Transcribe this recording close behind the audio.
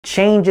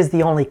Change is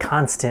the only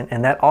constant,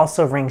 and that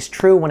also rings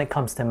true when it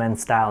comes to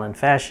men's style and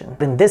fashion.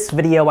 In this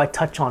video, I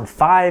touch on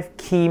 5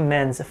 key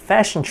men's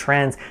fashion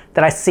trends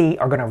that I see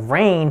are gonna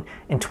reign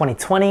in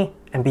 2020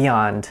 and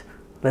beyond.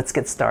 Let's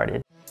get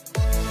started.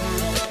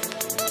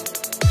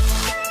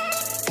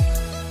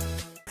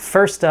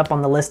 First up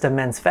on the list of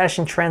men's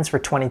fashion trends for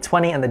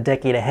 2020 and the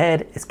decade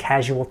ahead is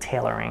casual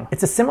tailoring.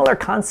 It's a similar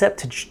concept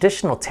to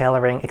traditional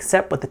tailoring,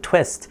 except with a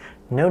twist.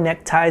 No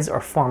neckties or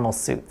formal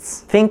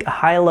suits. Think a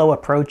high-low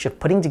approach of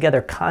putting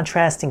together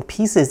contrasting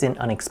pieces in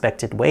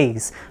unexpected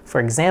ways. For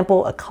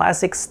example, a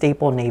classic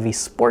staple navy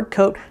sport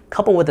coat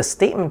coupled with a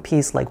statement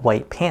piece like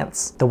white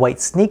pants. The white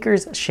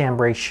sneakers,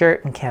 chambray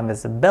shirt, and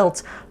canvas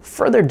belt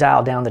further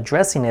dial down the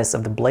dressiness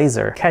of the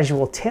blazer.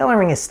 Casual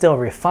tailoring is still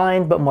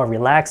refined but more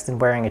relaxed than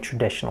wearing a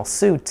traditional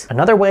suit.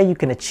 Another way you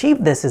can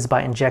achieve this is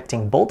by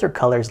injecting bolder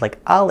colors like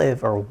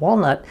olive or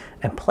walnut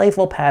and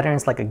playful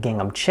patterns like a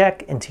gingham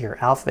check into your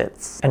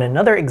outfits. And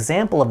another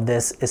example of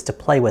this is to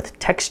play with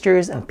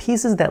textures and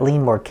pieces that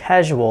lean more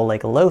casual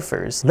like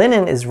loafers.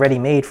 Linen is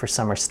ready-made for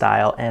summer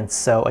style, and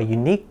so a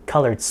unique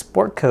colored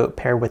sport coat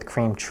paired with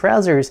cream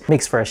trousers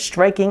makes for a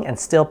striking and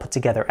still put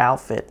together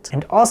outfit.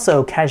 And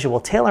also, casual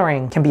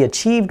tailoring can be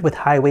achieved with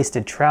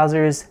high-waisted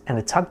trousers and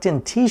a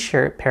tucked-in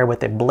t-shirt paired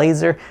with a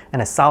blazer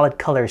and a solid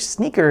color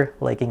sneaker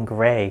like in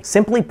gray.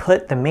 Simply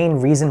put, the main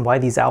reason why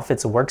these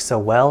outfits work so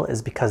well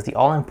is because the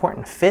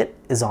all-important fit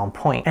is on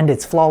point, and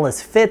it's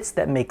flawless fits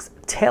that makes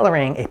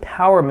tailoring a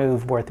power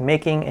move worth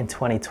making in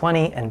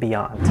 2020 and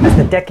beyond. As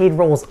the decade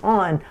rolls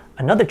on,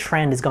 another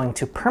trend is going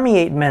to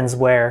permeate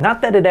menswear.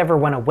 Not that it ever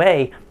went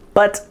away,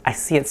 but I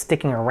see it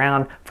sticking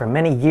around for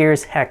many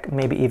years, heck,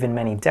 maybe even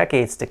many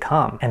decades to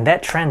come. And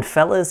that trend,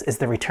 fellas, is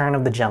the return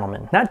of the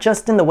gentleman. Not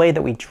just in the way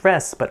that we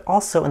dress, but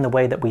also in the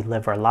way that we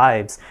live our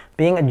lives.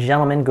 Being a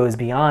gentleman goes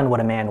beyond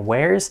what a man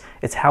wears.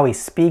 It's how he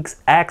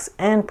speaks, acts,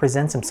 and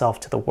presents himself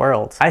to the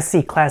world. I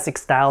see classic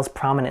styles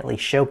prominently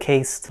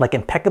showcased, like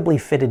impeccably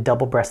fitted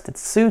double-breasted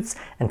suits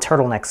and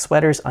turtleneck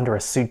sweaters under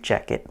a suit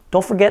jacket.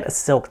 Don't forget a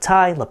silk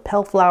tie,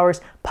 lapel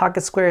flowers,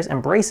 pocket squares,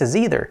 and braces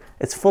either.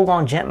 It's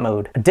full-on gent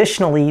mode.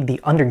 Additionally, the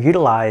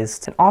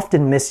underutilized and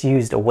often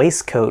misused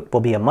waistcoat will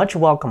be a much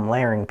welcome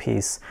layering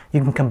piece.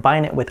 You can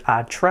combine it with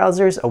odd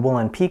trousers, a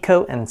woolen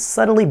peacoat, and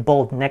subtly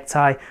bold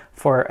necktie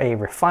for a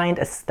refined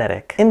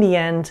aesthetic. In the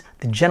end,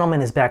 the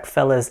gentleman is back,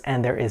 fellas,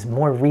 and there is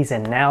more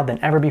reason now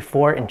than ever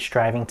before in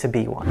striving to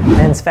be one.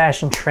 Men's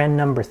fashion trend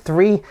number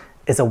 3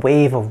 is a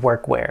wave of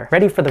workwear.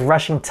 Ready for the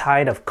rushing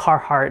tide of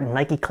Carhartt,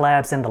 Nike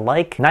collabs, and the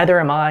like? Neither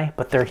am I,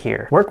 but they're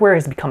here. Workwear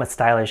has become a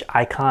stylish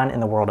icon in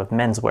the world of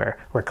menswear,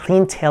 where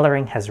clean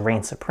tailoring has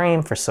reigned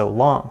supreme for so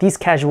long. These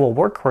casual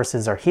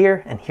workhorses are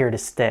here and here to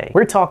stay.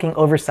 We're talking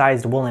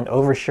oversized woolen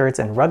overshirts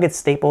and rugged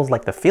staples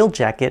like the field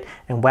jacket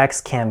and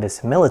waxed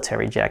canvas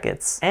military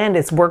jackets. And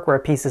it's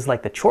workwear pieces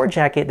like the chore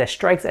jacket that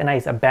strikes a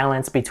nice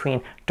balance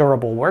between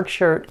durable work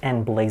shirt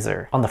and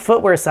blazer. On the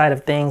footwear side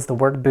of things, the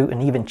work boot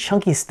and even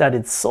chunky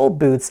studded sole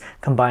boots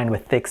combined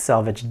with thick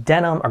selvage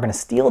denim are going to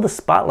steal the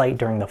spotlight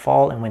during the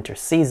fall and winter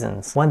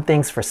seasons. One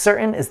thing's for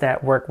certain is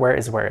that workwear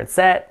is where it's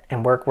at,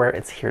 and workwear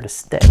it's here to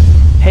stay.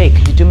 Hey,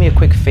 could you do me a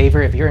quick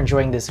favor? If you're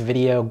enjoying this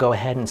video, go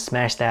ahead and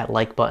smash that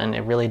like button. It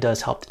really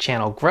does help the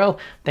channel grow.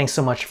 Thanks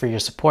so much for your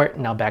support.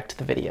 Now back to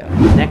the video.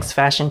 Next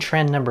fashion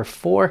trend number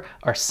 4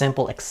 are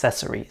simple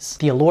accessories.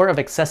 The allure of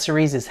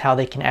accessories is how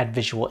they can add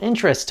visual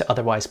interest to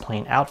otherwise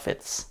plain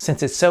outfits.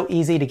 Since it's so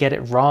easy to get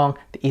it wrong,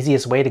 the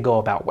easiest way to go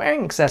about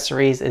wearing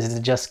accessories is to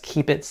just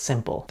keep it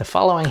simple. The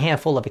following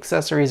handful of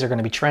accessories are going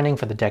to be trending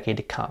for the decade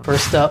to come.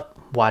 First up,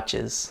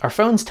 watches. Our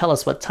phones tell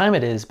us what time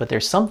it is, but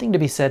there's something to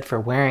be said for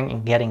wearing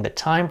and getting the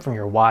time from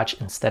your watch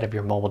instead of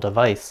your mobile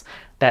device.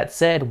 That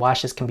said,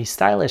 watches can be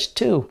stylish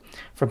too.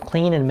 From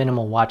clean and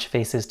minimal watch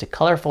faces to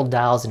colorful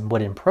dials and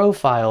wooden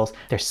profiles,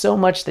 there's so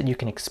much that you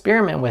can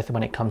experiment with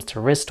when it comes to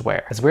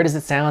wristwear. As weird as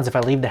it sounds, if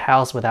I leave the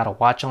house without a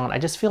watch on, I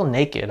just feel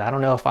naked. I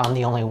don't know if I'm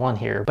the only one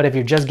here. But if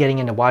you're just getting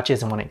into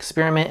watches and want to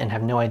experiment and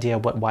have no idea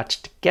what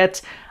watch to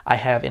get, I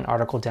have an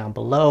article down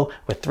below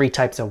with 3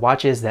 types of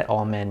watches that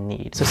all men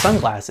need. So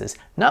sunglasses.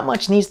 Not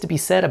much needs to be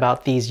said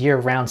about these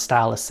year-round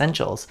style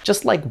essentials.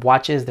 Just like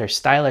watches, they're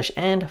stylish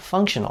and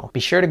functional. Be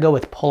sure to go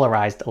with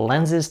polarized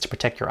lenses to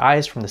protect your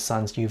eyes from the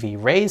sun's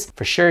UV rays.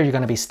 For sure, you're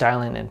going to be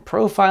styling and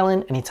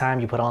profiling anytime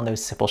you put on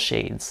those simple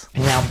shades.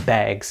 And now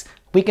bags.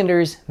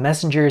 Weekenders,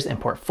 messengers, and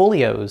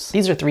portfolios.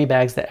 These are 3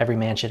 bags that every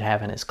man should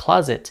have in his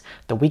closet.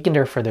 The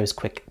weekender for those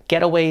quick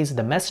getaways,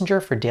 the messenger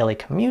for daily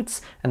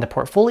commutes, and the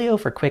portfolio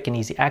for quick and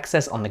easy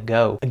access on the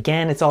go.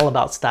 Again, it's all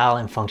about style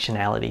and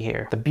functionality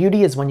here. The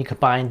beauty is when you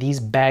combine these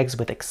bags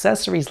with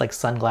accessories like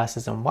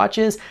sunglasses and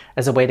watches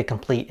as a way to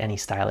complete any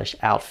stylish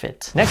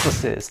outfit.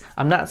 Necklaces.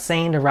 I'm not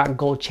saying to rock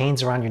gold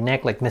chains around your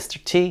neck like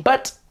Mr. T,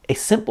 but A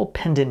simple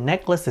pendant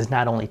necklace is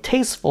not only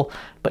tasteful,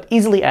 but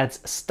easily adds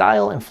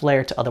style and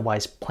flair to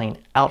otherwise plain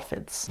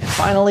outfits. And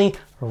finally,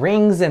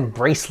 rings and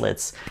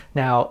bracelets.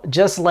 Now,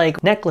 just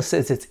like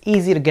necklaces, it's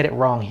easy to get it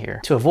wrong here.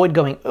 To avoid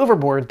going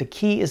overboard, the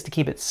key is to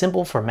keep it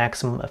simple for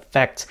maximum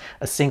effect.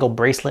 A single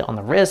bracelet on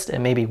the wrist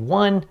and maybe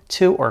 1,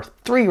 2, or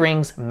 3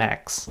 rings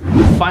max.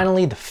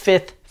 Finally, the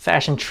 5th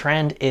fashion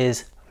trend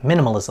is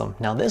minimalism.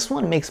 Now this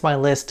one makes my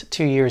list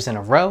 2 years in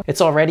a row.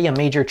 It's already a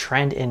major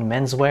trend in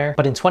menswear,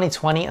 but in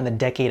 2020 and the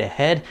decade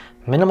ahead,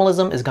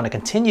 minimalism is going to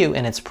continue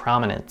in its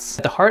prominence.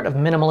 At the heart of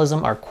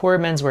minimalism are core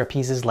menswear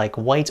pieces like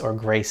white or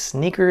gray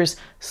sneakers,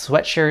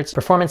 sweatshirts,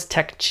 performance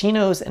tech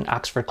chinos, and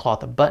Oxford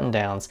cloth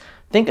button-downs.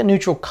 Think a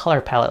neutral color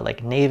palette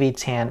like navy,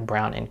 tan,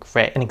 brown, and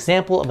gray. An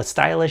example of a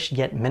stylish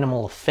yet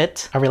minimal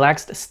fit are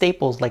relaxed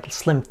staples like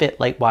slim fit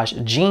light wash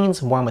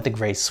jeans worn with a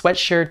gray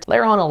sweatshirt,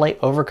 layer on a light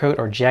overcoat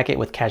or jacket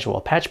with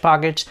casual patch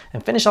pockets,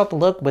 and finish off the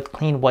look with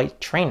clean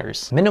white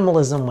trainers.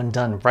 Minimalism, when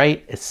done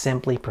right, is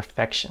simply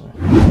perfection.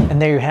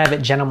 And there you have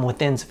it, Gentlemen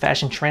Within's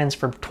fashion trends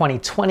for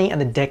 2020 and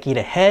the decade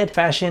ahead.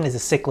 Fashion is a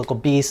cyclical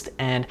beast,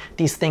 and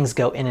these things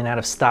go in and out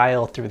of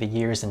style through the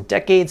years and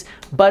decades,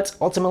 but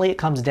ultimately it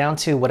comes down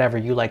to whatever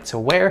you like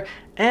to wear,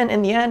 and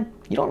in the end,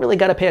 you don't really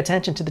got to pay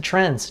attention to the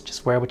trends,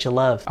 just wear what you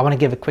love. I want to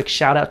give a quick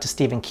shout out to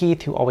Stephen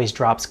Keith, who always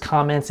drops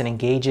comments and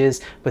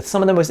engages with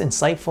some of the most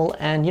insightful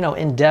and,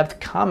 in-depth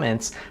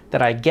comments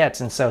that I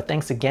get. And so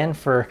thanks again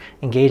for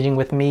engaging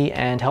with me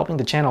and helping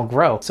the channel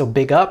grow. So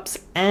big ups,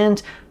 and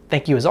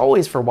thank you as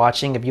always for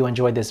watching. If you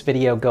enjoyed this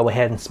video, go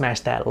ahead and smash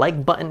that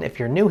like button. If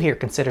you're new here,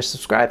 consider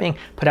subscribing.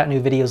 Put out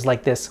new videos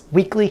like this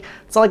weekly.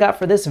 That's all I got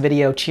for this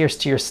video. Cheers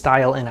to your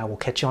style, and I will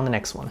catch you on the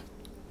next one.